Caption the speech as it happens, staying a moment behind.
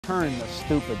Turn the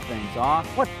stupid things off.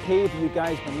 What cave have you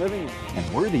guys been living in?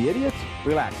 And we're the idiots?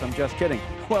 Relax, I'm just kidding.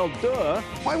 Well, duh.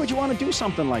 Why would you want to do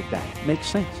something like that? Makes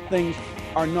sense. Things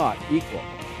are not equal.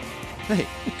 Hey,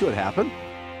 it could happen.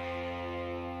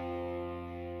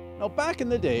 Now, back in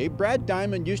the day, Brad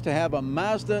Diamond used to have a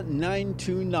Mazda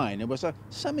 929. It was a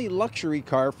semi-luxury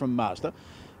car from Mazda.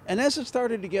 And as it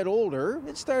started to get older,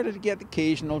 it started to get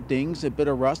occasional dings, a bit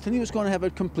of rust, and he was going to have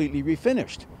it completely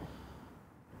refinished.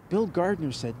 Bill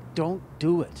Gardner said, don't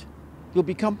do it. You'll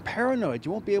become paranoid.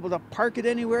 You won't be able to park it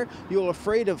anywhere. You'll be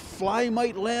afraid a fly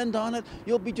might land on it.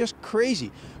 You'll be just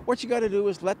crazy. What you got to do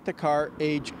is let the car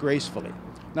age gracefully.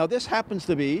 Now, this happens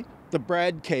to be the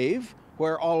Brad Cave,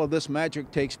 where all of this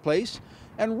magic takes place.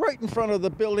 And right in front of the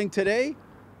building today,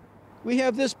 we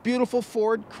have this beautiful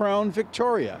Ford Crown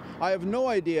Victoria. I have no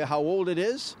idea how old it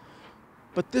is,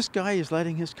 but this guy is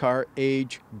letting his car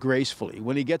age gracefully.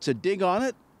 When he gets a dig on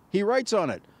it, he writes on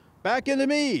it, "Back into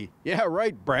me." Yeah,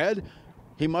 right, Brad.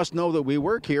 He must know that we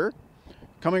work here.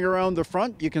 Coming around the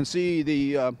front, you can see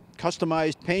the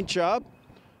customized paint job.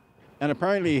 And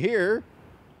apparently here,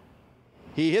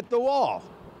 he hit the wall.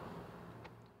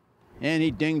 And he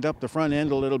dinged up the front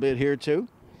end a little bit here too.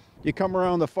 You come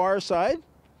around the far side,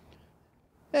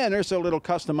 and there's a little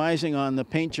customizing on the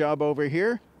paint job over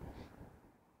here.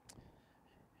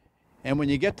 And when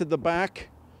you get to the back,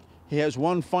 he has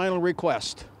one final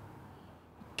request.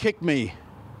 Kick me,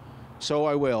 so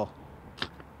I will.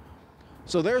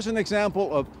 So there's an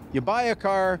example of you buy a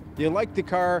car, you like the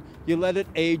car, you let it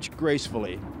age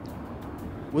gracefully.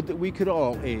 Would that we could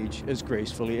all age as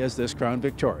gracefully as this Crown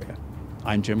Victoria.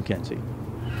 I'm Jim Kenzie.